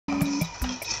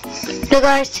Hello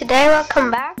guys, today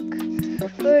welcome back.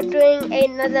 We're doing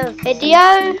another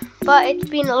video, but it's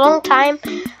been a long time.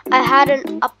 I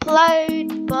hadn't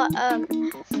uploaded, but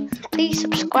please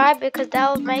subscribe because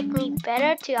that will make me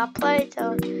better to upload.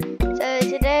 So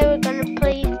today we're gonna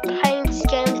playing this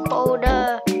game called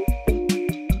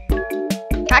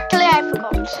actually I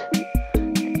forgot.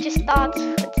 It just starts.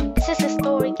 This is a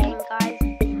story game, guys.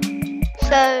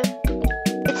 So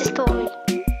it's a story,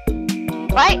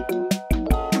 right?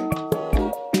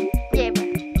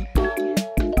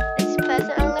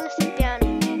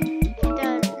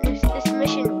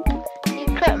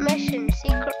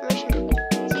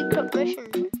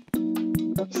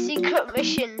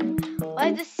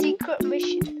 Why the secret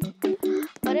mission?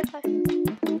 What if I...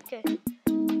 Okay.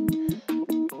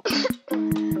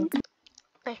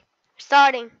 Okay.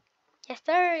 Starting. Yes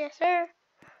sir, yes sir.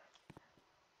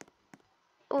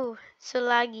 Oh, so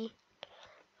laggy.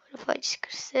 What if I just go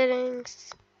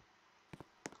settings?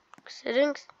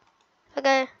 Settings?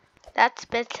 Okay, that's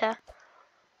better.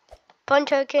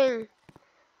 Poncho King.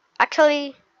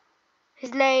 Actually,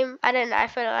 his name, I don't know, I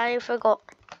forgot.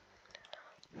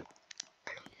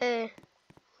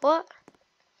 What?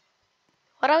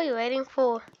 What are we waiting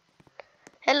for?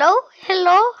 Hello?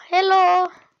 Hello? Hello?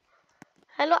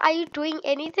 Hello? Are you doing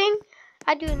anything?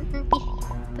 I do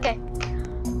NPC. Okay.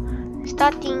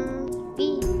 Starting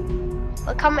B.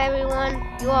 Welcome everyone.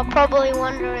 You are probably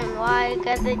wondering why I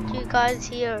gathered you guys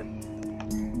here.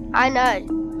 I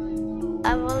know.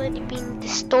 I've already been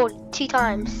this story 2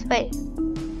 times. Wait.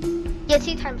 Yeah,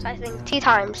 2 times I think. 2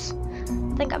 times.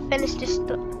 I think I finished this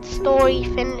story,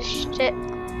 finished it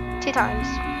 2 times.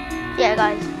 Yeah,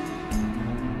 guys.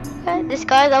 Okay, this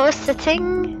guy I was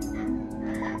sitting.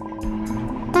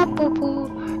 I'm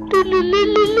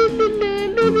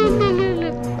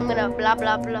gonna blah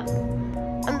blah blah.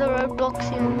 I'm the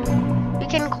roadblocksing. You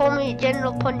can call me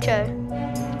General Poncho.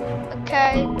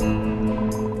 Okay.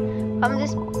 From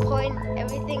this point,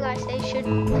 everything I say should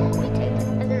be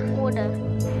taken as an order.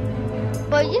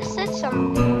 But you said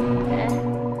something,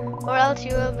 or else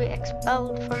you will be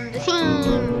expelled from the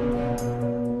team.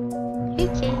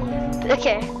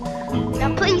 Okay.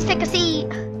 Now please take a seat.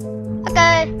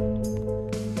 Okay.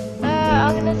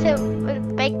 I'm gonna sit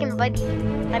with Bacon buddy.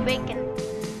 My bacon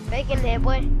there,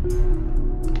 boy.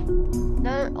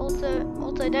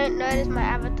 Also don't notice my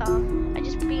avatar. I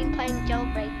just been playing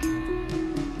Jailbreak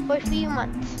for a few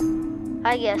months,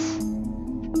 I guess.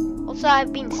 Also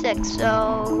I've been sick,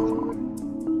 so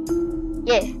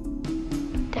yeah,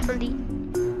 definitely.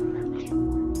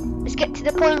 Let's get to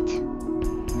the point.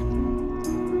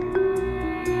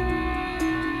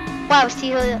 Wow, see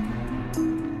here.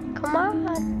 Come on.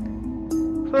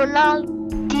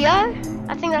 Ronaldinho?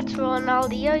 I think that's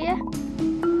Ronaldinho, yeah?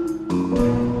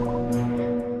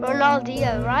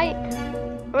 Ronaldinho, right?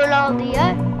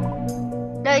 Ronaldinho?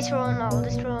 No, it's Ronald.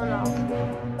 It's Ronald.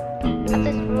 That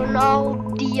is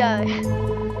Ronaldinho.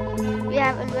 We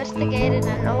have investigated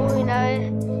and all we know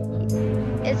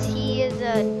is he is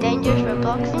a dangerous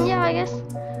Robloxian, yeah, I guess.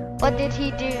 What did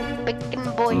he do, Bacon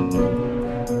boy?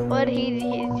 What did he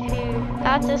do?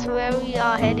 That's just where we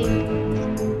are heading.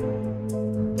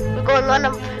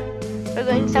 We're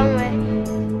going somewhere.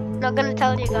 Not gonna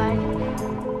tell you guys.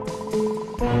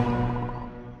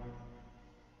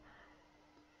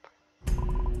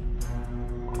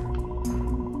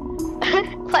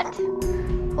 What?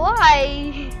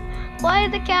 Why? Why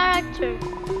the character?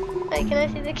 Wait, can I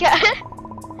see the character?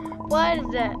 What is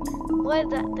that? What is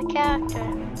that? The character.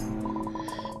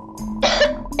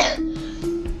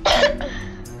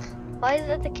 Why is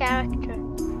that the character?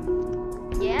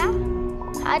 Yeah?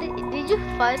 How did you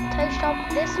Photoshop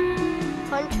this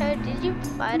poncho? Did you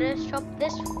Photoshop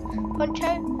this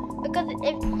poncho? Because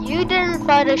if you didn't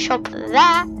Photoshop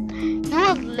that, you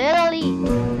would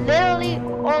literally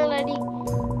already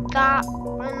got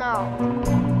Ronald.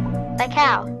 Like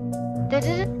how? Did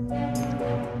it?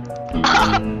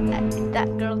 that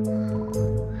girl.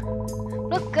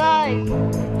 Look guys,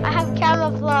 I have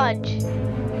camouflage.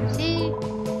 See?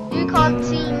 You can't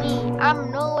see me.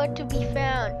 I'm nowhere to be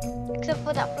found. Except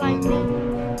for that flying thing.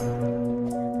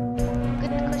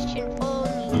 Good question, follow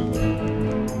me.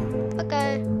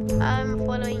 Okay, I'm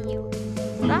following you.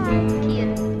 Right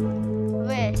here.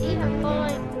 Where? See, I'm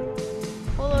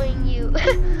following you.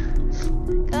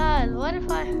 God, what if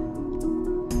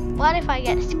I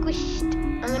get squished?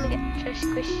 I'm gonna get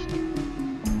squished.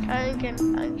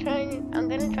 I'm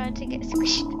gonna try to get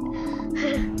squished.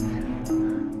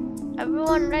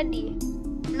 Everyone ready?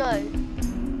 No.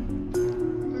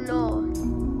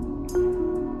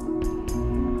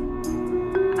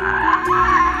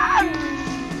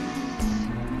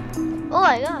 Oh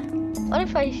my god. What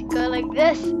if I go like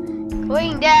this?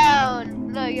 Going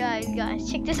down. No, guys,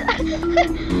 check this out.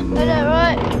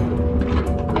 Alright.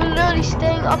 We're literally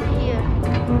staying up here.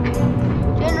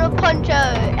 General Poncho.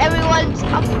 Everyone's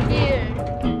up here.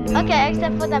 Okay,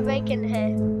 except for the bacon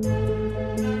head.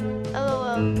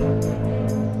 LOL.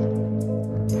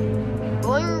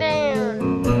 Going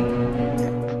down.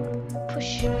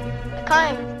 Push. I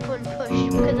can't even push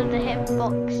because of the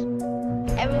hitbox.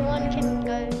 Everyone can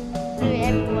go through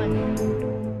everyone.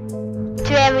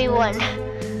 To everyone.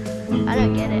 I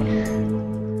don't get it.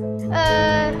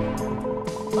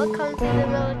 Welcome to the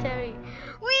military.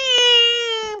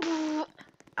 Whee!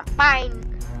 I'm fine.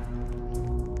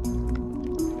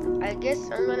 I guess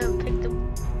I'm gonna pick the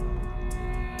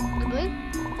blue.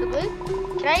 The blue?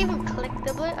 Can I even click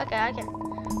the blue? Okay, I can.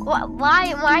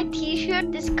 Why my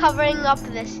t-shirt is covering up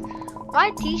this?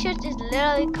 My t-shirt is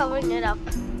literally covering it up.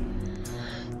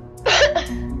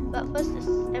 But first,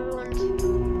 everyone is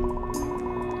leaving.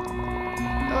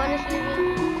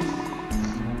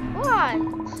 Why?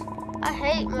 I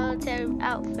hate military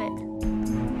outfit.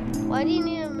 Why do you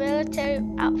need a military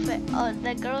outfit? Oh,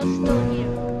 the girl's still here.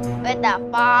 With the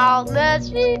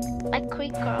baldness. Like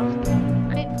Creek girl.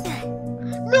 Creek.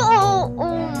 No!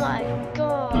 Oh my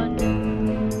god.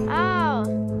 Ow.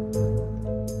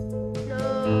 No.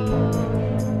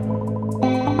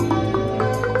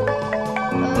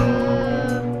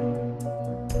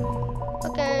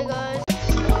 Okay, guys.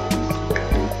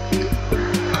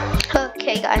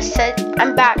 Okay, guys. So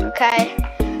I'm back. Okay.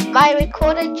 My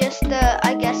recorder just,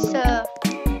 I guess,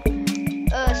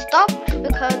 stopped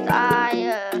because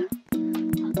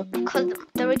because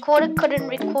the recorder couldn't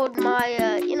record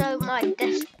my, my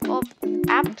desktop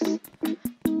apps.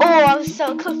 Oh, I was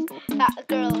so close. That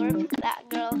girl,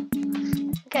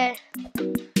 Okay,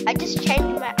 I just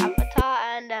changed my avatar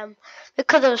and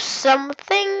because of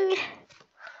something,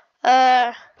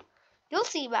 you'll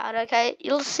see about it. Okay,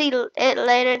 you'll see it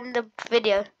later in the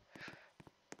video.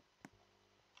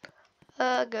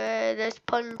 Good, there's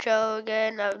Poncho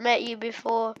again. I've met you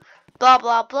before. Blah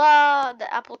blah blah.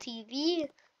 The Apple TV.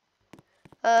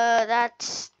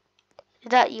 Is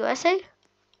that USA?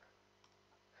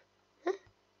 Huh?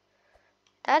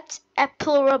 That's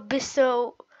Apple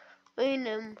Rabiso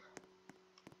Unum.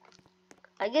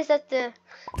 I guess that's the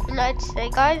United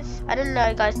States, guys. I don't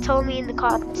know, guys. Tell me in the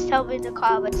comments. Tell me in the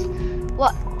comments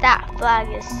what that flag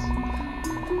is.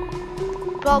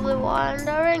 Probably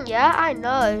wondering. Yeah, I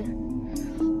know.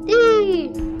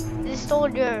 This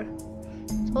soldier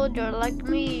like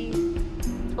me,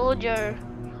 soldier.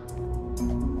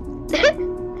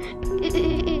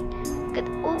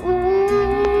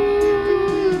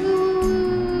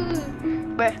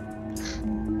 Bruh.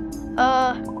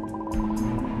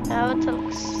 Avatar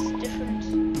looks different.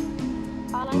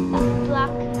 I like that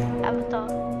black avatar.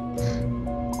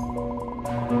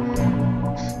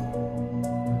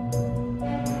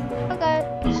 Okay.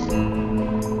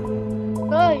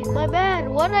 Hey, my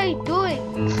man, what are you doing?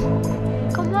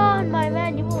 Come on, my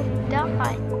man, you will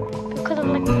die. Because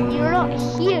I'm like, you're not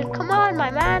here. Come on,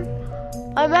 my man.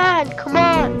 My man, come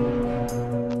on.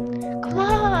 Come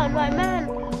on, my man.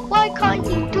 Why can't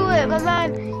you do it, my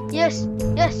man? Yes.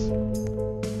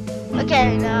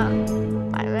 Okay, now,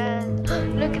 my man.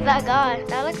 Look at that guy.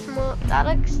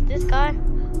 This guy.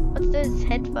 What's those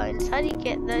headphones? How do you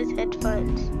get those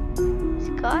headphones? This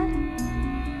guy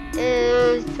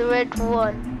is the red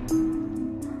one.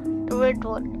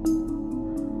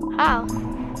 How?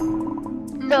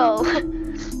 No.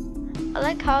 I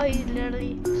like how he's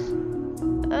literally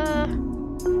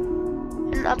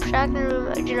an abstraction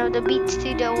room, the Beat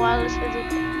Studio wireless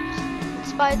visit.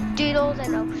 Inspired doodles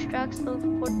and abstracts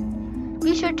support.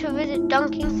 Be sure to visit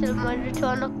Dunking Cylinder to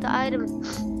unlock the item.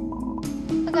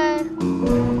 Okay.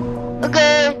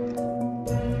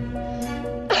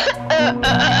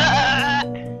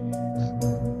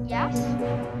 Yes?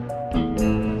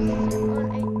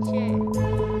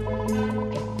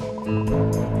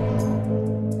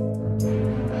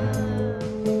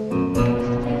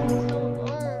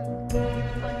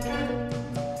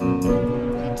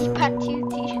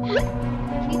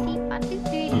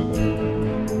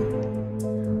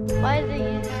 Why is he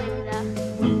using that?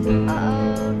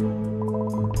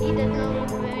 He does not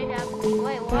look very happy.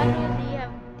 Wait, why does he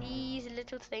have these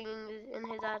little things in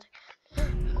his head?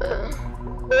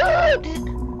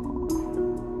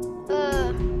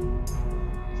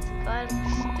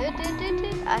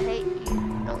 I hate you.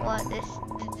 Don't want this.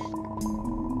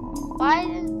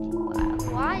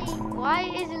 Why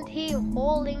isn't he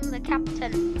holding the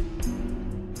captain?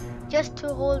 Just to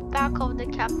hold back of the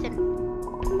captain.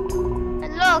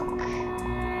 And look!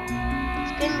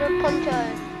 Skin the Poncho.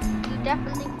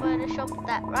 definitely photoshopped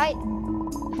that, right?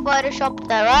 Photoshopped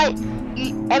that, right?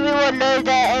 Everyone knows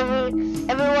that.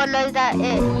 Everyone knows that.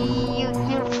 You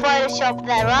photoshopped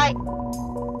that, right?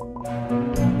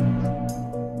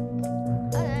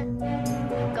 Okay,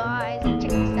 guys,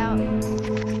 check this out.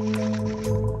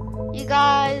 You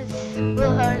guys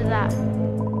will heard that,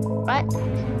 right?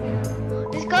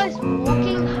 This guy's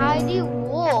walking. How do you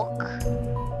walk?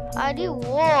 How do you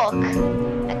walk?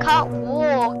 I can't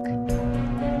walk.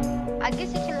 I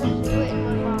guess you can only do it in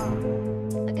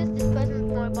mobile. I guess this person's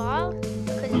mobile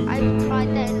because I tried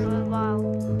that in mobile.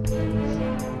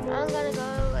 I'm gonna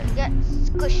go and get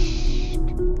squished.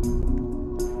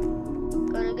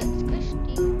 Gonna get squished.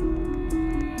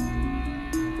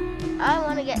 I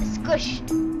wanna get squished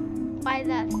by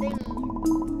that thingy.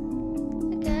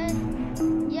 Okay.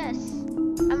 Yes.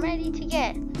 I'm ready to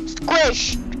get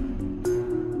squished.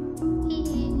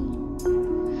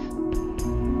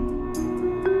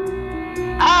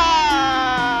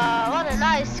 What a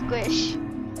nice squish.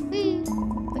 Whee.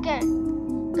 Okay.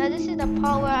 Now this is the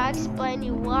part where I explain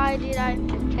you why did I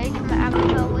change my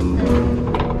avatar with the...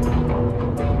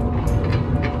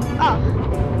 Oh.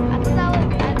 I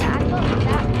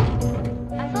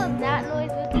thought that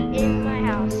noise was in my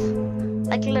house.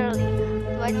 Like literally.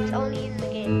 But it's only in the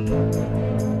game.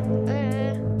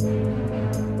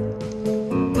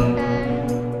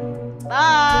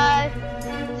 Bye.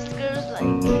 This girl's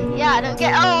like, yeah, don't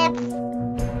get up.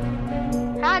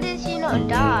 How did she not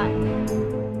die?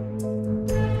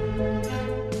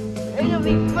 You're gonna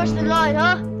be first in line,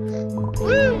 huh?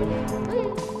 Woo!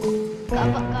 Woo!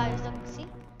 But guys, look, see?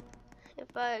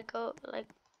 If I go like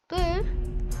blue,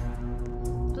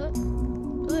 blue,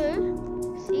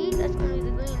 blue, see? That's only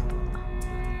the green.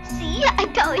 See? I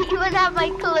don't even have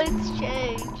my clothes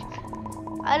changed.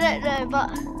 I don't know, but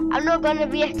I'm not gonna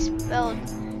be expelled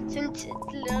since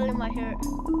it's literally my shirt.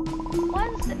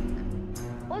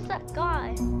 What's that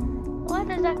guy? Why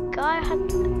does that guy have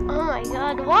to, oh my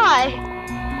god, why?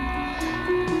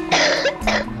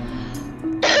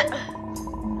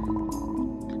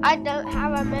 I don't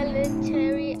have a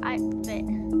military outfit.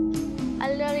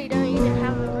 I literally don't even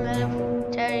have a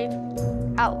military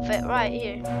outfit right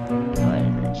here.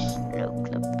 No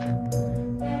clip.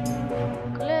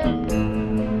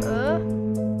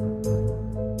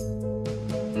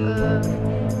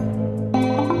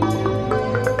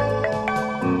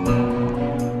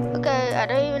 Okay, I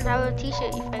don't even have a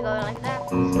t-shirt if I go like that.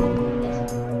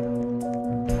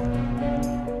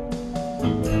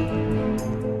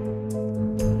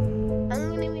 I'm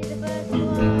gonna be the first one.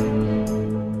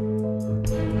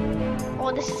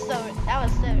 Oh, this is service. That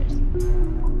was service.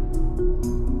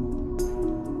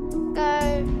 Go,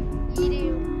 you do.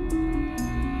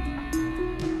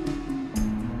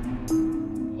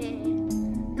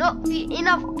 Not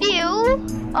enough fuel?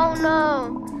 Oh no,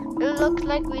 it looks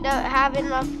like we don't have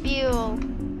enough fuel.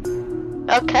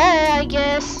 Okay, I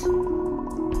guess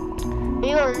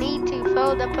we will need to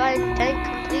fill the plane tank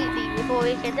completely before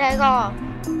we can take off.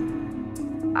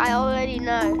 I already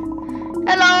know.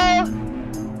 Hello?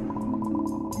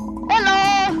 Hello?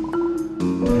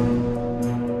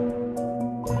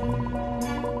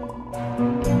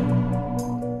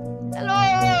 Hello,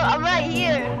 I'm right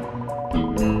here.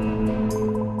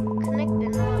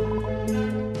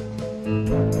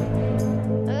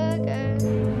 Okay.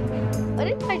 What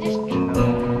if I just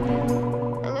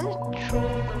troll? I'm gonna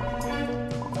troll them.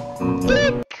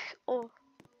 Click! Oh.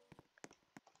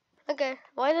 Okay.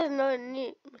 Why does no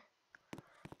need?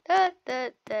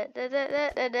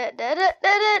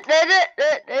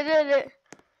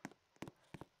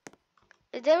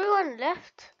 Is everyone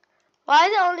left? Why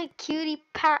is it only cutie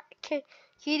patootie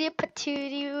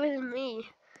with me?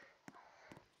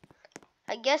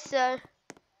 I guess so.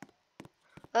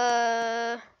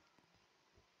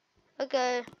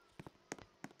 Okay.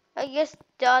 I guess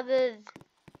the other's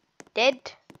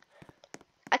dead.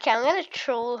 Okay, I'm gonna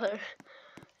troll her.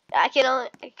 I can only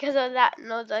because of that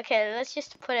nose. Okay, let's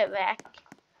just put it back.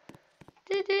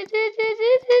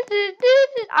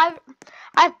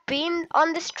 I've been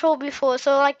on this troll before,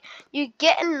 so like you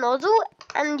get a nozzle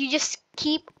and you just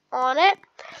keep on it,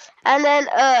 and then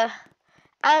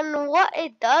and what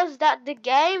it does that the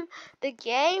game's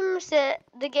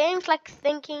like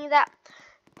thinking that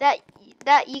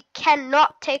you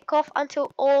cannot take off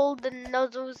until all the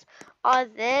nozzles are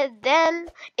there. Then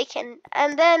it can,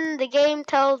 and then the game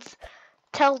tells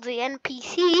the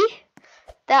NPC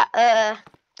that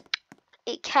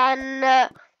it can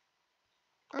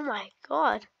oh my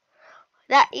god,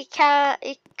 that it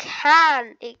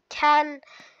can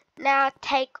now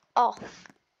take off,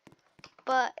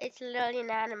 but it's literally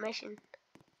an animation.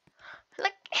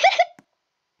 Like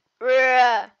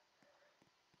Bruh.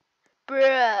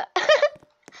 Bruh.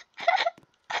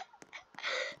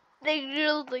 They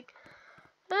drilled like.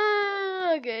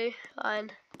 Okay,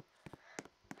 fine.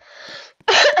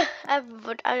 I've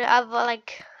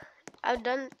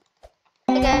done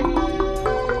again.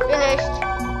 Finished.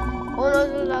 All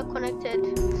nozzles are connected.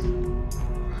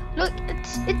 Look,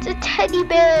 it's a teddy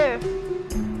bear.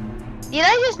 Did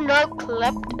I just no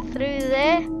clipped through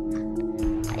there?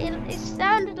 It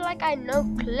sounded like I no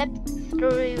clipped through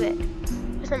it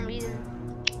for some reason.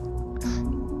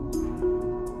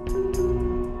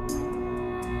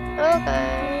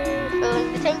 Okay,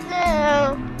 filling the tank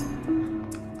now.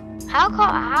 How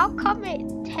come it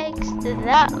takes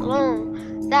that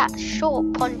long, that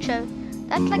short, Poncho?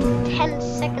 That's like 10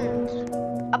 seconds,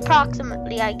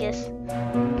 approximately, I guess.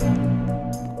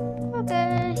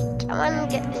 Okay, come on and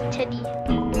get this teddy.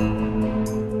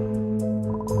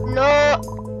 No,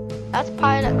 that's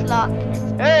pilot clock.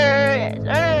 Yes,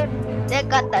 sir. They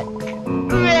got the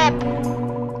drip.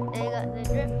 They got the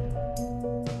drip.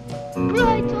 Bro,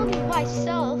 I told you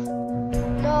myself.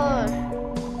 No.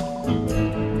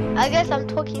 I guess I'm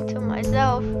talking to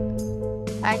myself.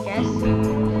 I guess.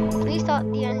 Please start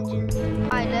the engine,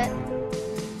 pilot.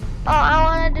 Oh, I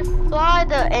wanted to fly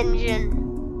the engine.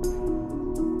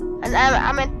 And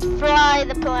I meant to fly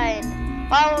the plane.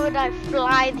 Why would I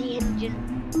fly the engine?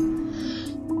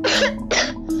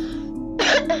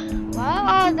 Why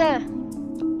are the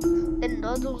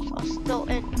nozzles are still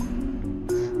in?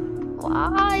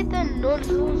 Why the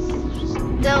nozzles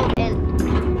still in?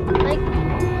 Like,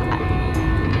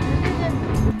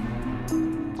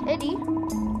 Teddy?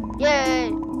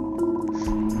 Yay!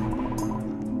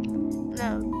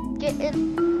 Now get in.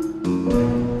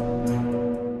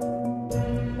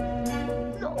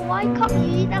 No, why can't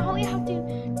you? Now we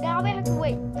have to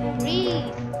wait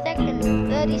 3 seconds,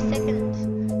 30 seconds,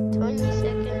 20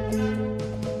 seconds.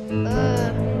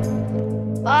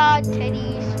 Bye,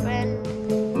 Teddy's friend.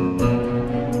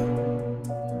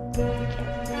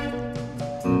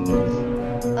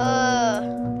 Okay.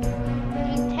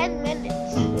 10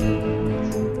 minutes.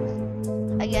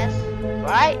 I guess.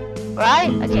 Right?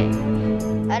 Okay.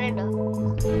 I don't know.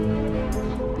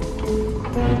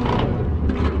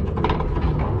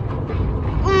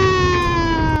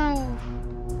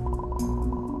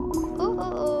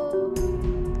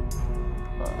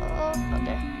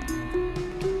 Okay.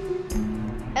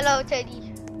 Hello, Teddy.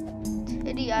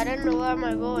 Teddy, I don't know where am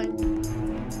I going.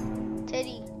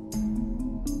 Teddy.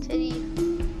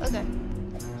 Okay.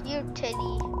 Here,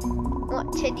 Teddy.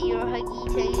 Not Teddy or Huggy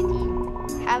Teddy.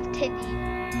 Have Teddy.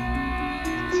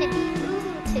 Ooh,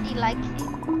 Teddy likes it.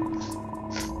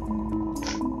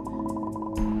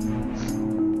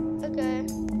 Okay.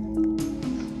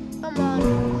 Come on.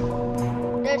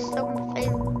 There's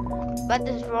something about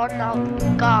this run out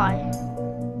guy.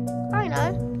 I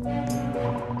know.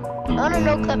 I want a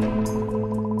no clip.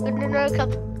 No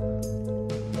clip.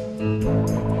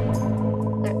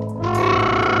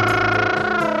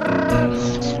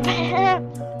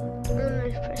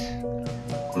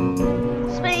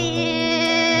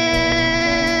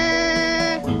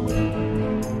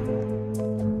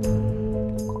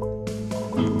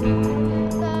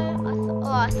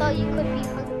 I thought you could be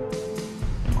hungry.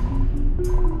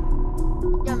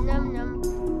 Yum yum yum.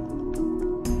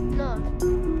 No.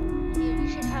 You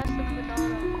should have some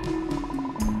banana.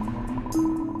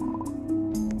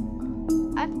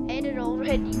 I've ate it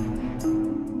already.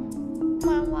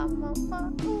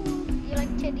 Ooh, you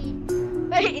like Teddy?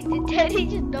 Wait, did Teddy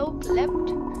just no clipped?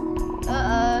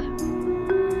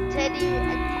 Teddy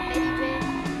and Teddy bear.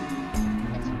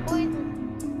 It's poison.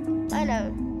 I know.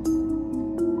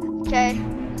 Okay.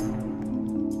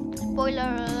 Spoiler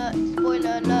alert. It's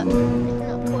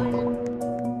not poison.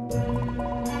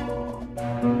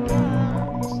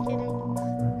 Just kidding.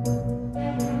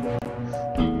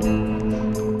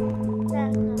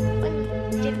 That's not funny.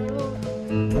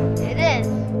 It is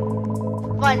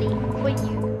funny for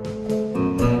you.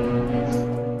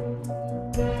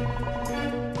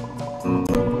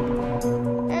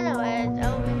 Anyways,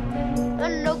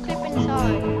 I'm no clip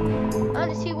inside. I want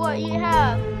to see what you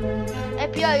have.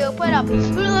 API, you'll put up.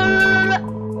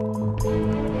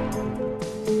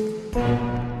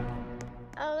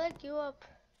 I'll let you up.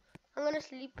 I'm gonna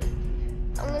sleep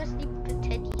with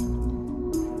Teddy.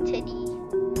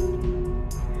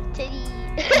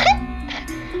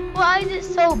 Why is it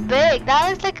so big? That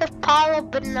looks like a pile of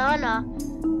banana.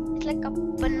 It's like a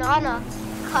banana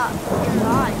cut in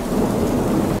line.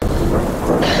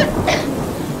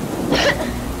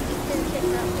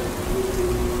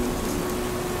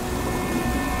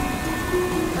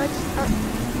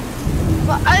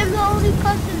 But I'm the only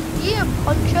person here,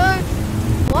 Poncho?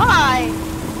 Why?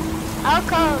 How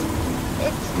come?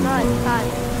 It's not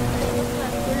time. It's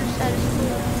not good inside of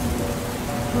school.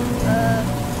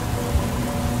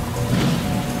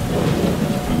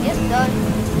 Yes, done.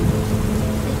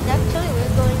 It's actually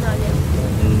we're going on it.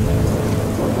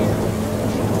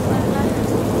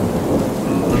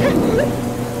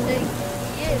 Like,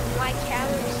 yeah, my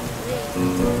camera is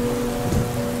clean.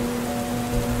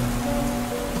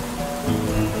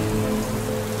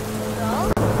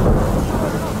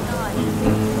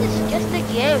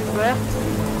 Game, bro.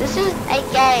 This is a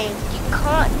game. You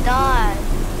can't die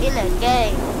in a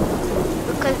game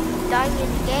because dying in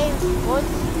a game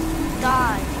once you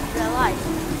die in real life.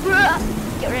 Bruh.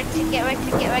 Get ready, get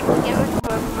ready, get ready, get ready,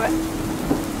 bruh.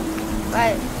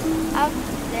 Right.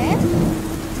 After this,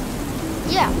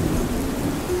 yeah.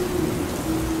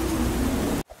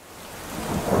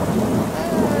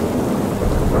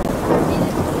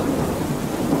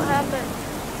 What happened?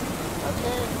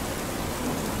 Okay.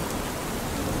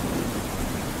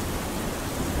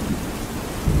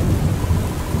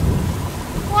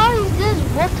 What are this?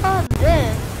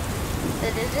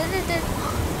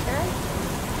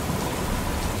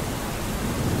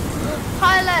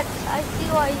 Pilot, I see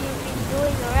what you've been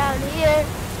doing around here.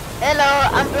 Hello,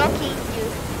 I'm blocking you.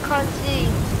 You can't see.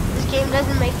 This game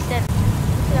doesn't make sense.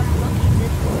 I'm blocking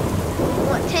this. You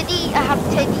want Teddy? I have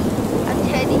Teddy. I'm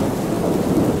Teddy.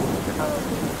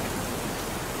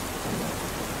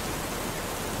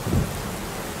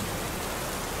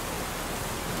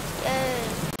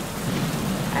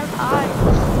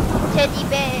 Teddy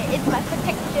bear is my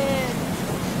protection.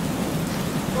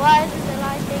 Why is the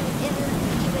light thing isn't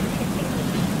even hitting me?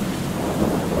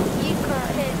 You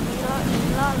can't hit me, la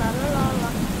la la la la.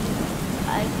 I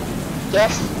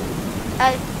guess.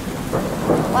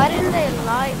 Why didn't they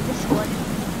light this one?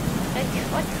 Like,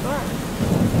 what's wrong?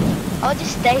 I'll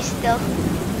just stay still.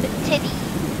 The Teddy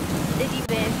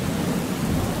bear.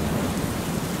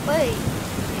 Wait,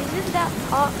 isn't that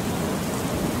hot?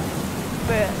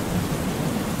 Bruh.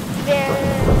 There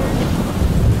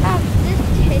have this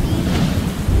Teddy.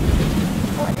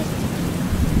 What is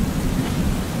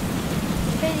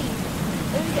Teddy?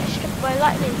 Let me get struck by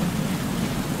lightning.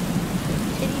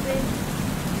 Teddy bear.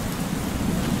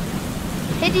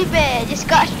 Teddy bear just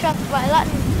got struck by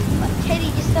lightning, but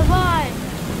Teddy just survived.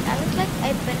 That looks like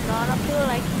a banana peel,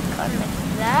 like kind of like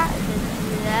that and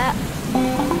then that.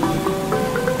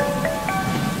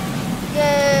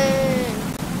 Yay!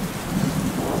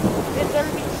 We're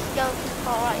gonna be skeleton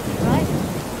fall right here, right?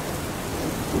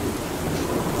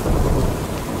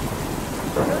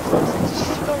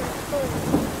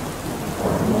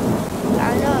 I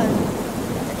know.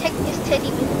 Take this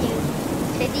Teddy with you.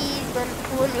 Teddy's gonna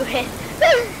poo on your head.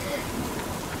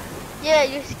 Yeah,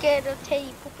 you're scared of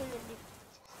Teddy pooping in you.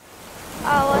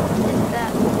 Oh, what is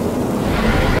that?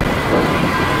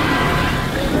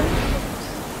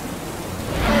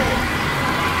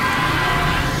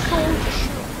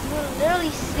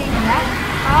 Literally see that?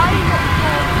 How are you not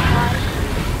terrified?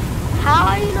 How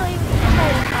are you not even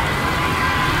terrified?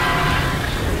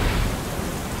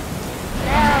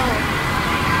 No.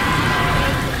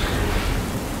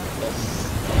 It's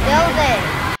still there.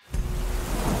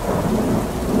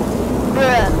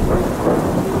 Bruh.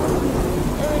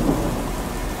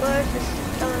 Where's the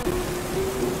stone?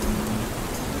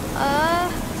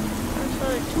 I'm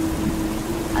sorry.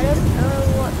 I don't know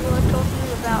what you are talking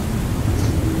about.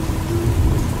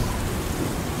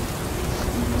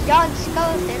 John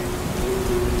skeleton.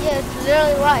 Yeah, it's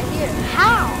literally right here.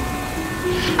 How?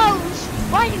 How? It's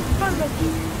right in front of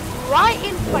you. Right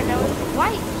in front of you.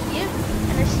 Right here.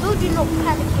 And I still do not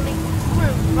panic. Like,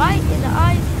 we're right in the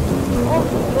eyes of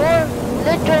your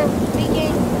little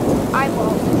freaking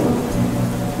eyeballs.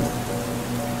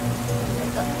 I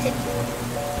got Teddy.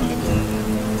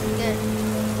 Good.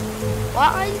 Why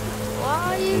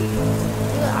are you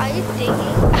digging?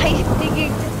 Are you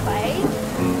digging the fight?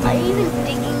 Are you even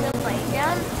digging the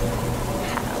playground?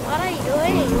 What are you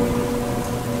doing?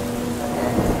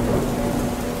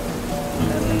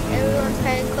 Everyone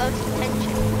pay close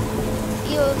attention.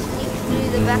 Theo sneaks through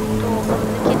the back door of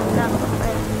the kidnapper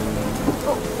friend.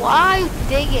 But why are you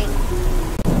digging?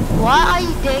 Why are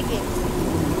you digging?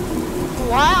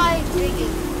 Why are you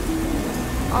digging?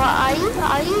 Or are you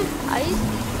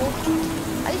sleepwalking?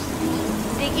 Are you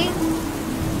digging?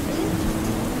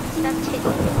 Stop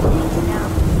digging now.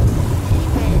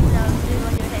 No, do it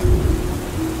on your head.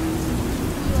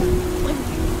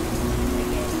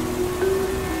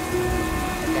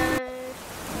 Okay.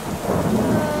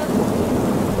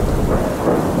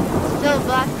 Still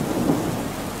black.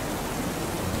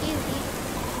 Easy.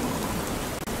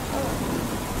 Oh.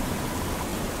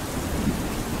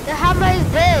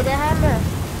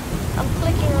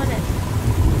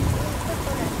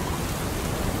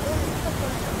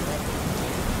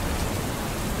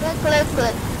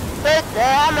 Click the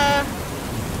hammer.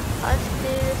 Let's do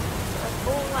this.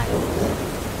 Alright.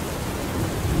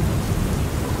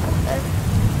 Okay.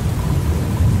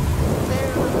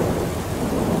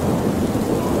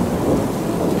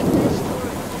 Check this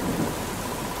storage.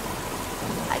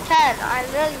 I can. I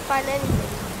rarely find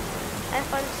anything. I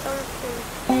find something.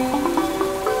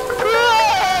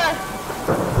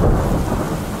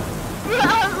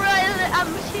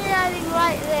 I'm standing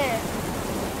right there.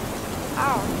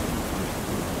 Ow.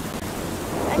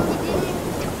 And you didn't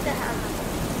even took the hammer.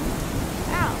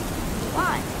 Ow.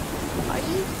 Why?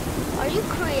 Are you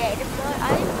creative? No,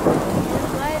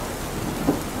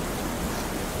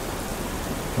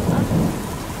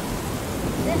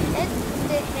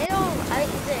 the head alright?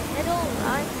 Is the head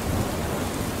alright?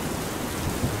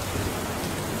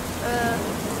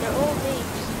 They're all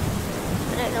leaves.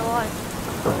 I don't know why.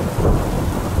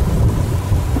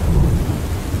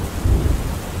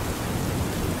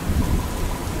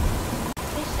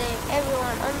 Please save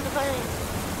everyone on the plane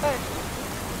first.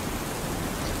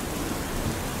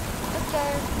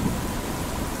 Okay.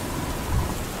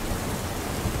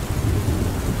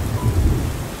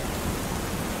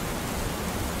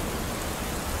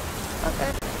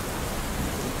 Okay.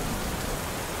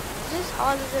 This is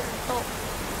harder than I thought.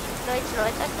 No, it's not.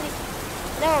 It's actually...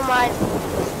 Never mind.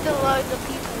 There's still loads of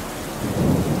people.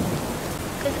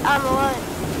 Because I'm alone.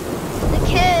 The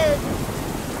kid!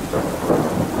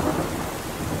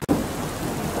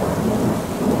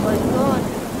 Oh my god.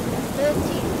 13.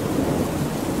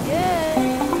 Yay!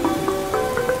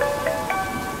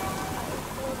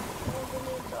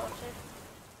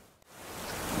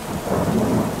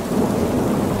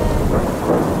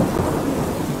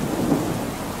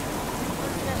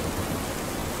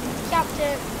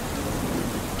 Captain.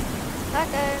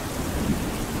 Okay.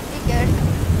 Be good.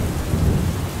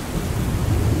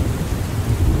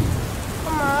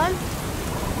 Come on.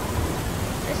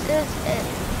 This is it.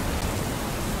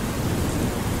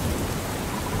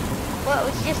 Well, it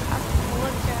was just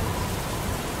one chance.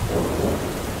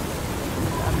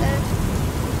 Okay.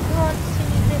 Who wants to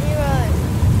be the hero?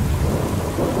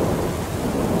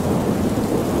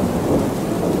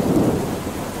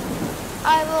 I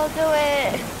will do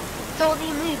it. It's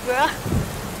only me, bruh.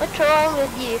 What's wrong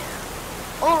with you?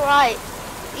 Alright.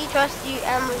 We trust you,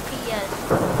 MVP.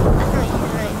 That's my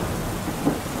username.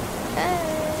 Hey.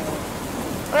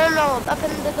 Ronald,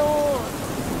 open the door.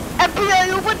 FBI,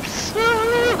 open.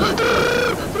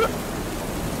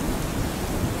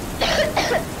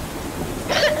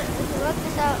 Let's work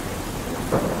this out.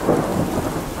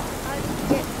 How do you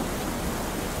get...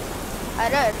 I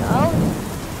don't know.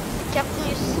 The captain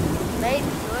just made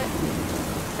me do it.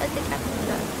 Let the captain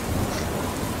do it.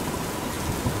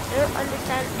 I don't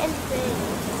understand anything.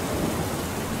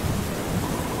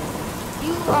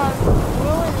 You are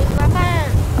ruining my plan.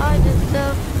 I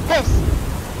deserve this.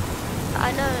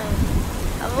 I know.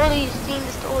 I've already seen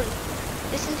the story.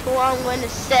 Listen to what I'm going to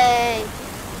say.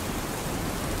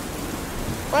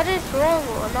 What is wrong,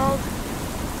 Ronald?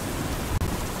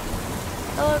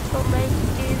 What made you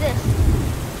do this?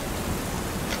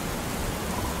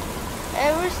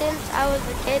 Ever since I was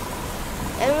a kid,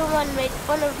 everyone made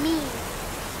fun of me.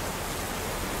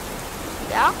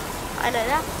 Yeah, I know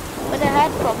that. When I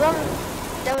had problems,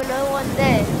 there was no one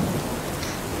there.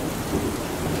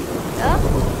 Yeah?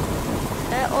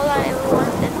 All I ever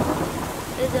wanted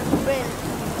is a friend.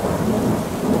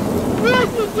 Bro,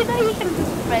 you know you can be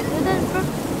friends with us, bro.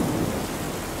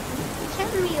 You can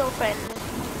be your friend.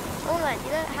 Alright,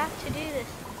 you don't have to do this.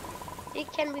 You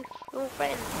can be your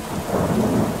friend.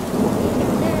 You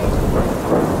can say,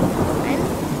 friend,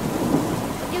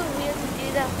 would you really do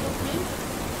that with me?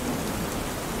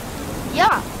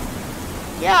 Yeah.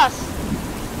 Yes.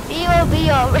 We will be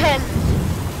your friends.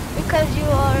 Because you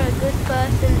are a good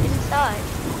person inside.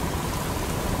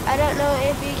 I don't know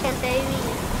if you can save me.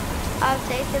 I've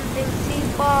taken things too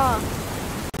far.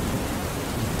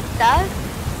 Dad?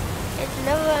 It's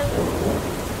never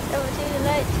too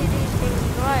late to do things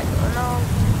right or no.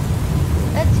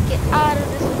 Let's get out of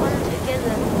this one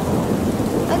together.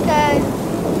 Okay.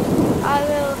 I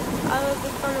will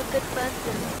become a good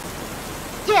person.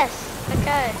 Yes!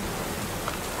 Okay.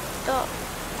 Stop.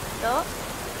 Stop.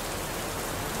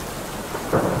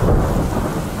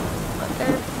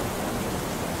 Okay.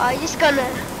 I just gonna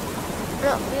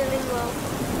not feeling well.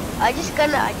 I just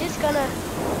gonna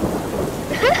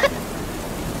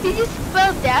he just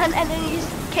fell down and then he just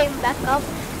came back up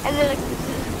and then like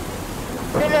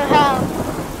I don't know how.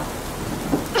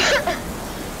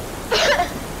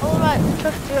 Alright,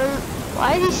 trust him.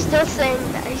 Why is he still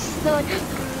saying that? He's still like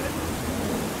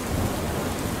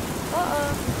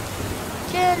uh-oh.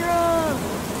 General!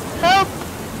 Help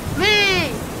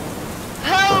me!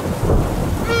 Help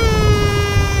me!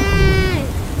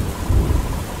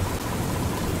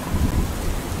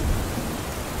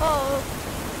 Oh.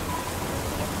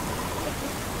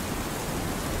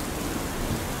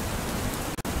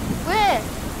 Where?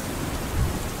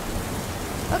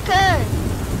 Okay.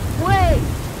 Wait.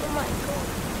 Oh my god.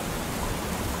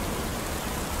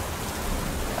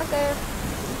 Okay.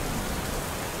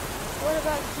 What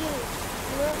about you?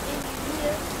 You're in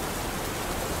here.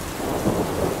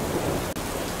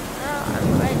 Now I'm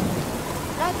ready.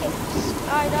 I can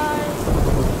skydive.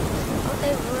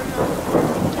 Okay, run on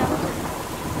captain.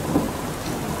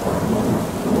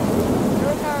 No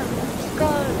time. Let's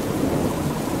go.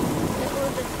 It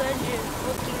was a pleasure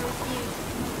working with you,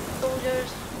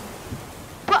 soldiers.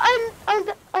 But I'm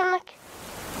like,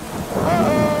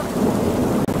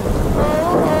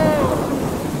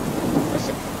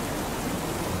 listen,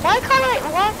 why can't I,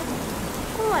 what?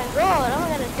 Oh my god, I'm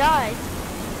gonna die.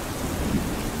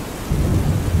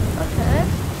 Okay,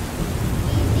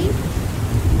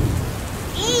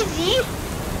 easy,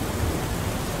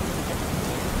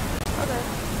 okay,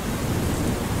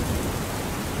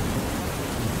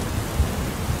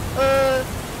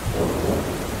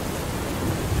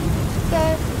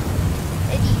 okay,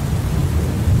 Eddie.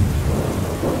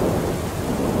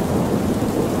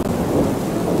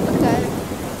 Okay.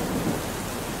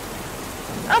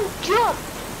 I'm jumped.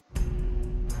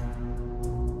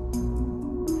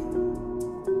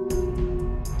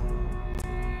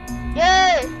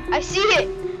 Yay! I see it.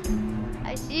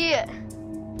 I see it.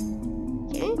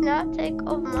 Can you not take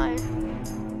off my?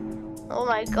 Oh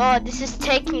my god, this is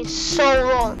taking so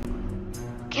long.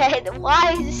 Okay,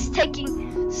 why is this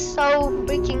taking so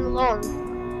freaking long?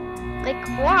 Like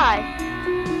why?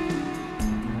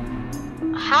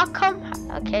 How come?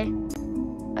 Okay.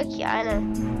 Okay, I know.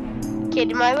 Okay,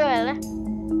 do my way.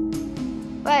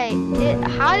 Wait,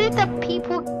 how did the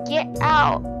people get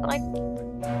out? Like,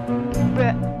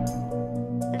 bruh,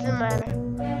 doesn't matter.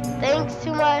 Thanks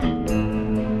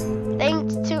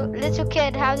to little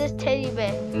kid, have this teddy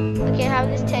bear. Okay, have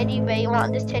this teddy bear. You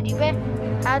want this teddy bear?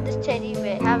 Have this teddy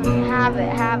bear. Have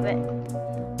it.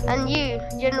 And you,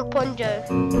 General Poncho.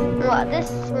 You want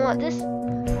this?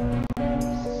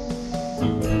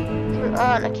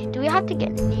 Okay, do we have to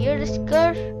get near this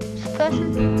girl? This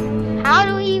person? How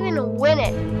do we even win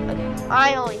it? Okay,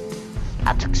 finally.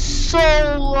 That took so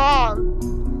long.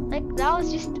 Like, that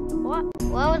was just, what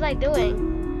was I doing?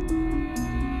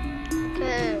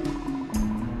 Okay.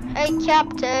 Hey,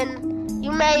 Captain,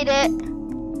 you made it.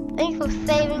 Thanks for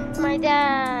saving my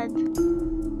dad.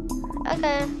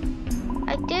 Okay,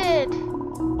 I did.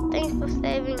 Thanks for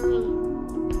saving me.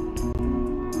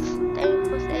 Thanks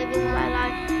for saving my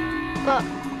life. But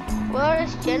where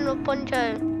is General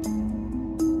Poncho?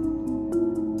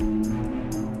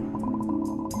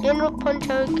 General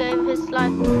Poncho gave his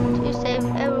life to save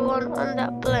everyone on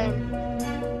that plane.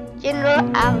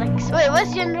 General Alex. Wait,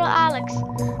 what's General Alex?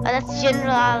 Oh, that's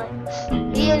General Alex.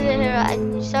 He is a hero,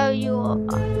 and so you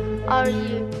are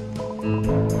you.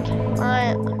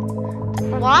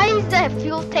 Why is the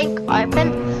fuel tank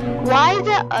open? Why is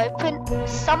it open?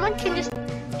 Someone can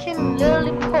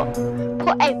literally put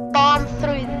a bomb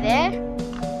through there.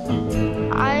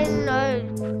 I know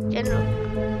General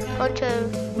Poncho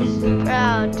is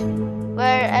proud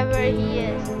wherever he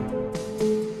is.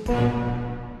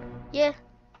 Yeah.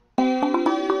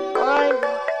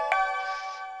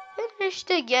 Finish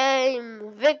the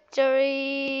game.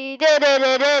 Victory.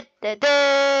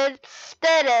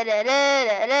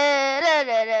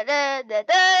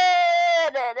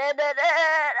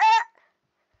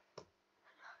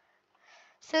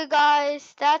 So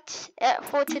guys, that's it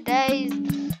for today's.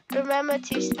 Remember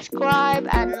to subscribe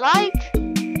and like.